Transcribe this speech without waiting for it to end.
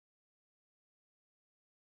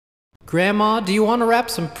Grandma, do you want to wrap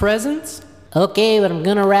some presents? Okay, but I'm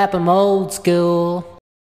gonna wrap 'em old school.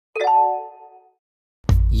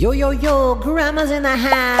 Yo, yo, yo, Grandma's in the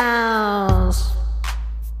house.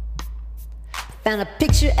 Found a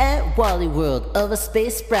picture at Wally World of a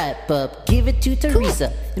space sprite pup. Give it to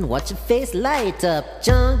Teresa and watch her face light up.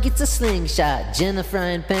 John gets a slingshot, Jen a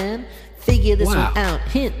frying pan. Figure this one out,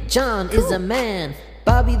 hint, John is a man.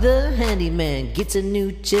 Bobby the handyman gets a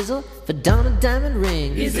new chisel for Don a diamond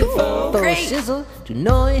ring. Is it for shizzle to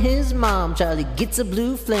annoy his mom? Charlie gets a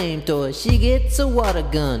blue flame toy. She gets a water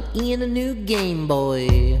gun. Ian a new Game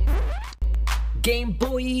Boy. Game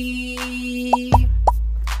Boy.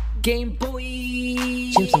 Game Boy.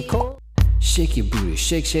 Chimps and coal. Shake your booty,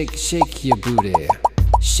 shake, shake, shake your booty.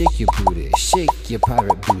 Shake your booty, shake your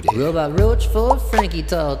pirate booty. Robot Roach for Frankie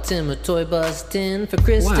Tall, Tim a toy bus tin for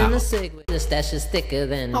Kristen a Segway. The stash is thicker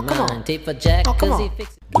than mine. Tape for Jack cause he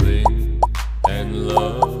fixes Bling and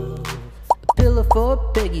love. a pillow for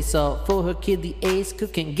Peggy, salt for her kid the ace,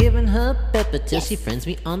 cooking, giving her pepper till she friends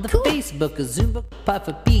me on the Facebook. A Zumba pie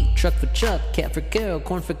for Pete, truck for Chuck, cat for Carol,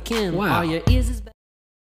 corn for Kim. All your ears is